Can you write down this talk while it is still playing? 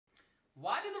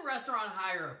Why did the restaurant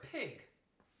hire a pig?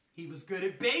 He was good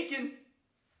at bacon.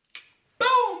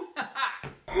 Boom!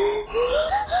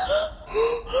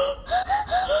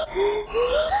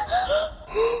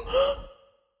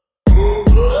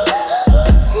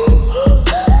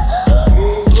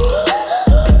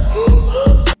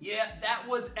 Yeah, that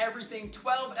was everything.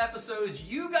 12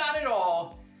 episodes. You got it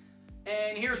all.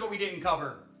 And here's what we didn't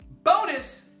cover.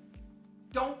 Bonus!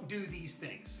 Don't do these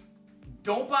things.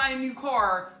 Don't buy a new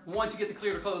car once you get the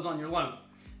clear to close on your loan.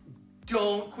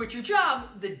 Don't quit your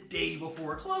job the day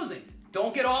before closing.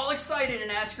 Don't get all excited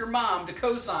and ask your mom to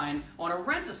co-sign on a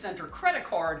Rent-A-Center credit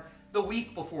card the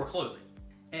week before closing.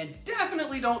 And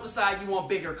definitely don't decide you want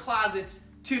bigger closets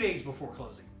 2 days before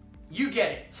closing. You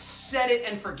get it. Set it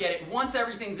and forget it. Once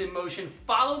everything's in motion,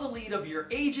 follow the lead of your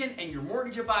agent and your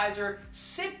mortgage advisor.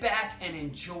 Sit back and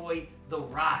enjoy the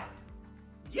ride.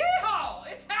 Yeehaw!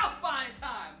 It's house buying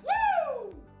time!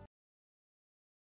 Woo!